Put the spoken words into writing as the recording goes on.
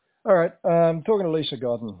All right. Talking to Lisa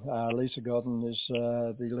Godden. Lisa Godden is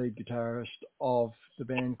the lead guitarist of the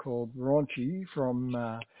band called Raunchy from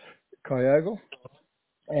Kyogle,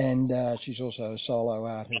 and she's also a solo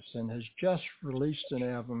artist and has just released an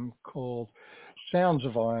album called Sounds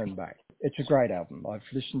of Ironbark. It's a great album. I've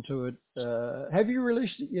listened to it. Have you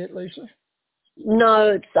released it yet, Lisa?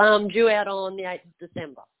 No, it's due out on the 8th of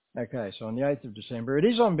December. Okay, so on the 8th of December. It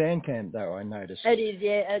is on Bandcamp, though, I noticed. It is,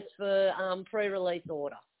 yeah. It's for pre-release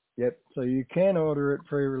order. Yep, so you can order it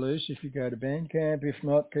pre-release if you go to Bandcamp. If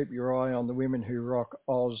not, keep your eye on the Women Who Rock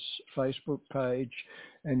Oz Facebook page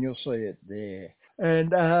and you'll see it there.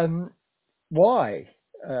 And why?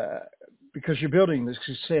 Uh, because you're building the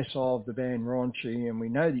success of the band Raunchy, and we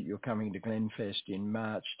know that you're coming to Glenfest in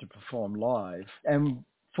March to perform live. And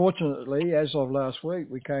fortunately, as of last week,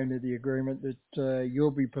 we came to the agreement that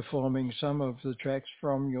you'll be performing some of the tracks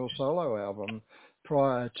from your solo album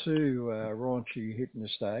prior to Raunchy hitting the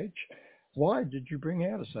stage. Why did you bring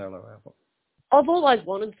out a solo album? I've always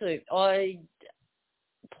wanted to. I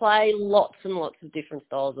play lots and lots of different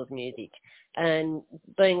styles of music, and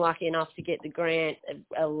being lucky enough to get the grant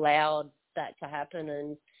allowed that to happen,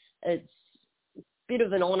 and it's a bit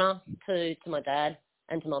of an honour to my dad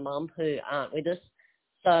and to my mum who aren't with us.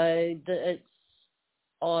 So it's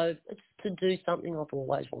to do something I've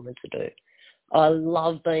always wanted to do. I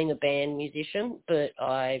love being a band musician, but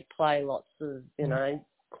I play lots of,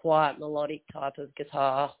 quiet melodic type of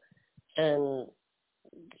guitar, and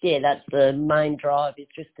yeah, that's the main drive, is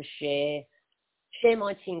just to share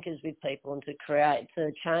my tinkers with people and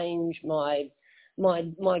to change my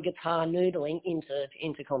guitar noodling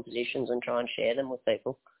into compositions and try and share them with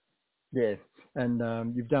people. Yeah,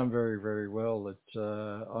 and you've done very, very well.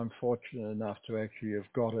 I'm fortunate enough to actually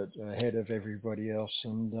have got it ahead of everybody else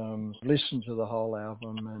and listened to the whole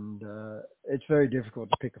album. And it's very difficult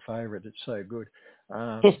to pick a favourite. It's so good.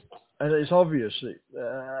 And it's obvious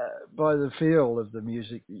by the feel of the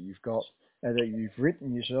music that you've got and that you've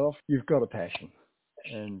written yourself, you've got a passion.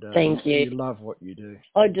 And Thank you. You love what you do.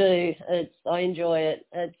 I do. I enjoy it.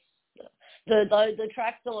 It's the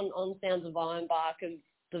tracks on Sounds of Ironbark have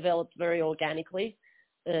developed very organically,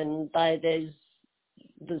 and there's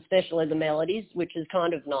especially the melodies, which is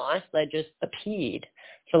kind of nice. They just appeared,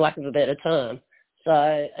 for lack of a better term. So,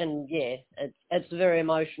 and yeah, it's a very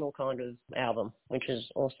emotional kind of album, which is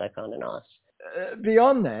also kind of nice.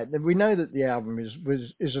 Beyond that, we know that the album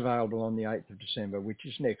is available on the 8th of December, which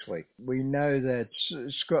is next week. We know that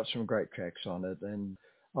it's got some great tracks on it, and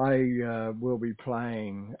I will be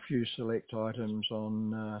playing a few select items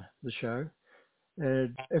on the show.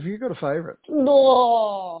 Have you got a favourite?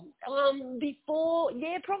 Oh, before,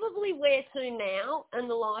 yeah, probably Where To Now and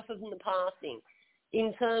The Life of the Passing,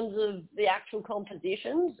 in terms of the actual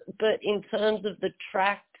compositions, but in terms of the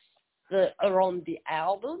tracks that are on the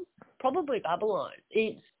album, probably Babylon.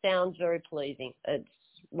 It sounds very pleasing. It's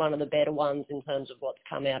one of the better ones in terms of what's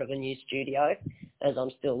come out of a new studio, as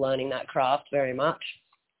I'm still learning that craft very much.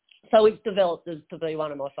 So it's developed as to be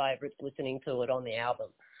one of my favourites, listening to it on the album.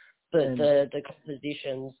 But the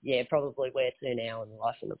compositions, yeah, probably Where To Now and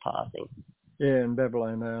Life in the Passing. Yeah, and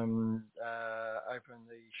Babylon opened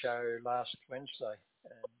the show last Wednesday.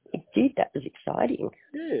 It did. That was exciting.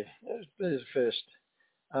 Yeah, that was the first.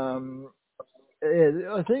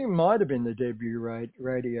 Yeah, I think it might have been the debut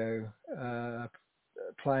radio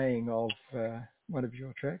playing of one of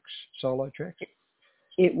your tracks, solo tracks.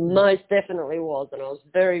 It most definitely was, and I was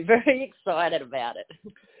very, very excited about it.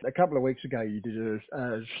 A couple of weeks ago, you did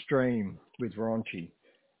a stream with Raunchy,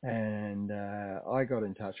 and I got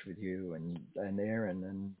in touch with you and Aaron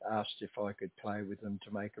and asked if I could play with them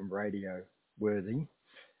to make them radio worthy.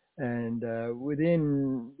 And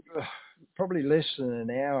within probably less than an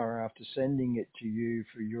hour after sending it to you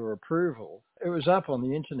for your approval, it was up on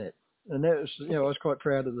the internet. And that was, I was quite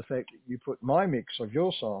proud of the fact that you put my mix of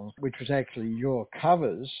your songs, which was actually your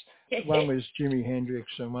covers. One was Jimi Hendrix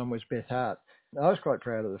and one was Beth Hart. I was quite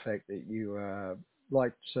proud of the fact that you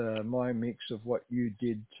liked my mix of what you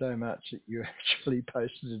did so much that you actually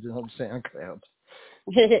posted it on SoundCloud.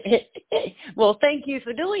 Well, thank you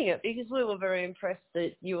for doing it, because we were very impressed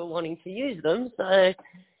that you were wanting to use them. So,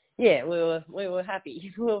 yeah, we were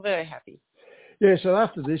happy. We were very happy. Yeah, so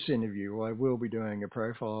after this interview, I will be doing a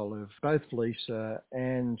profile of both Lisa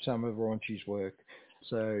and some of Raunchy's work.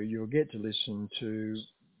 So you'll get to listen to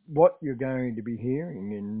what you're going to be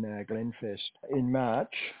hearing in Glenfest in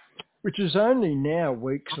March, which is only now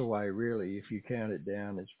weeks away, really, if you count it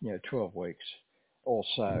down. It's 12 weeks or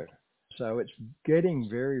so. So it's getting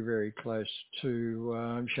very, very close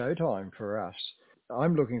to showtime for us.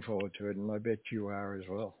 I'm looking forward to it, and I bet you are as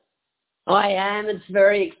well. I am. It's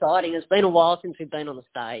very exciting. It's been a while since we've been on the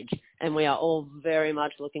stage, and we are all very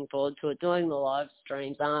much looking forward to it. Doing the live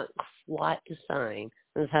streams aren't quite the same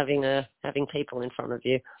as having people in front of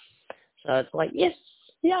you. So it's like, yes,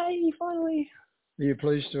 yay, finally. Are you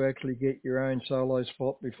pleased to actually get your own solo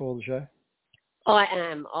spot before the show? I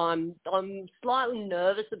am. I'm slightly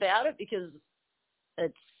nervous about it because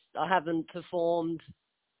I haven't performed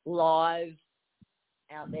live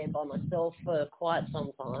out there by myself for quite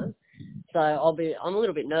some time. So I'm a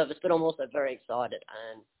little bit nervous, but I'm also very excited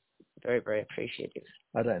and very, very appreciative.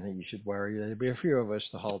 I don't think you should worry. There'll be a few of us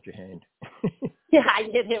to hold your hand. Yeah,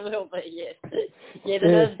 there will be, yes. Yeah, the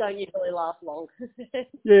nerves don't usually last long.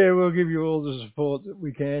 Yeah, we'll give you all the support that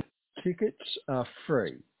we can. Tickets are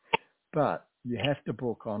free, but you have to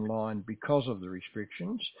book online because of the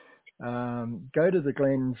restrictions. Go to the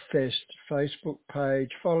Glen Fest Facebook page,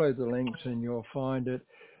 follow the links and you'll find it.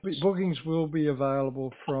 Bookings will be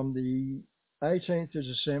available from the 18th of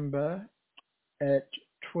December at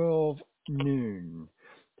 12 noon.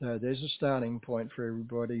 So there's a starting point for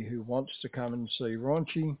everybody who wants to come and see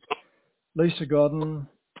Raunchy, Lisa Godden,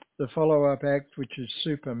 the follow-up act, which is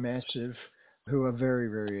Supermassive, who are very,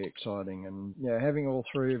 very exciting. And having all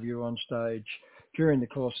three of you on stage during the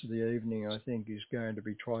course of the evening, I think, is going to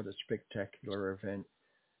be quite a spectacular event.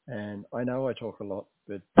 And I know I talk a lot,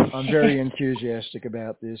 but I'm very enthusiastic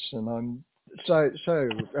about this, and I'm so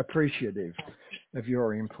appreciative of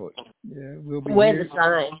your input. Yeah, we'll be We're the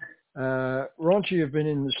same. Raunchy have been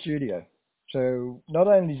in the studio. So not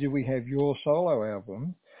only do we have your solo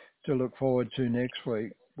album to look forward to next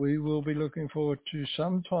week, we will be looking forward to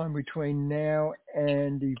sometime between now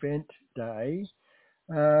and event day,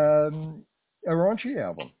 a Raunchy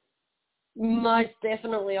album. Most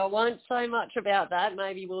definitely. I won't say much about that.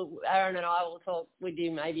 Maybe Aaron and I will talk with you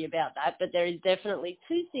maybe about that. But there is definitely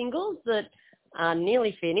 2 singles that are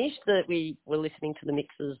nearly finished that we were listening to the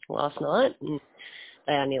mixes last night, and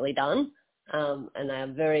they are nearly done. And they are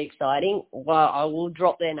very exciting. Well, I will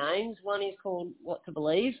drop their names. One is called What to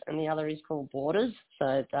Believe, and the other is called Borders.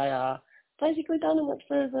 So they are basically done, and that's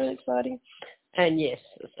very, very exciting. And yes,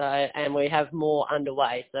 and we have more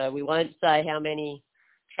underway. So we won't say how many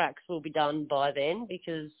tracks will be done by then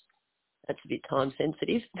because that's a bit time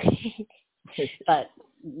sensitive. But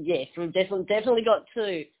yes, we've definitely got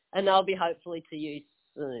 2, and they'll be hopefully to you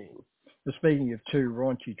soon. Speaking of 2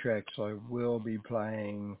 Raunchy tracks, I will be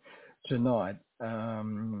playing tonight. I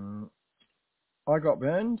Got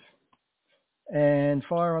Burned and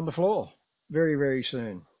Fire on the Floor. Very, very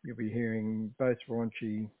soon you'll be hearing both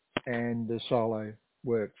Raunchy and the solo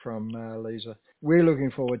work from Lisa. We're looking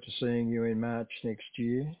forward to seeing you in March next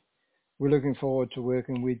year. We're looking forward to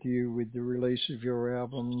working with you with the release of your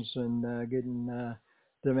albums and getting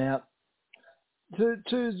them out to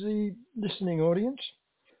the listening audience.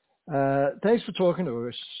 Thanks for talking to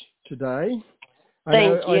us today. I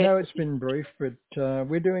know it's been brief, but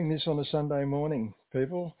we're doing this on a Sunday morning,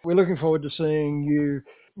 people. We're looking forward to seeing you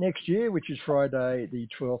next year, which is Friday, the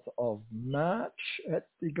 12th of March at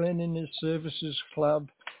the Glen Innes Services Club.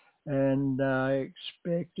 And I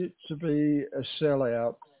expect it to be a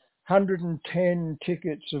sellout. 110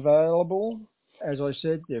 tickets available. As I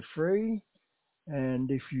said, they're free.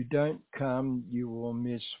 And if you don't come, you will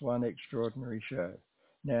miss one extraordinary show.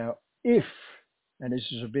 Now, and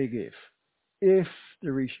this is a big if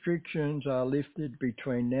the restrictions are lifted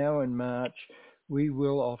between now and March, we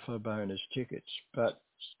will offer bonus tickets, but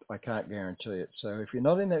I can't guarantee it. So if you're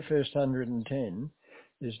not in that first 110,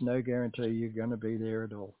 there's no guarantee you're going to be there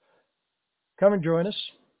at all. Come and join us.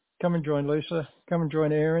 Come and join Lisa. Come and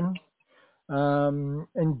join Aaron.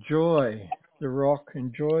 Enjoy the rock,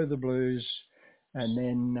 enjoy the blues, and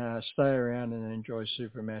then stay around and enjoy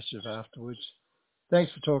Supermassive afterwards.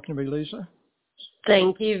 Thanks for talking to me, Lisa.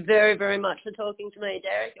 Thank you very, very much for talking to me,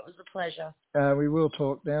 Derek. It was a pleasure. We will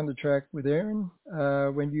talk down the track with Aaron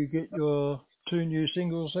when you get your 2 new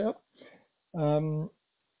singles out. God,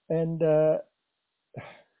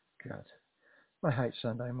 I hate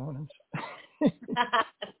Sunday mornings.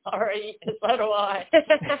 Sorry, so do I.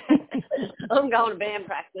 I'm going to band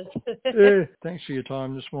practice. Yeah, thanks for your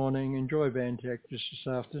time this morning. Enjoy band practice this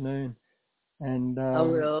afternoon. And I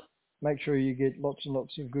will. Make sure you get lots and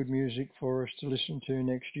lots of good music for us to listen to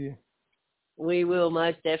next year. We will,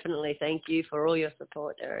 most definitely. Thank you for all your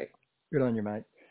support, Derek. Good on you, mate.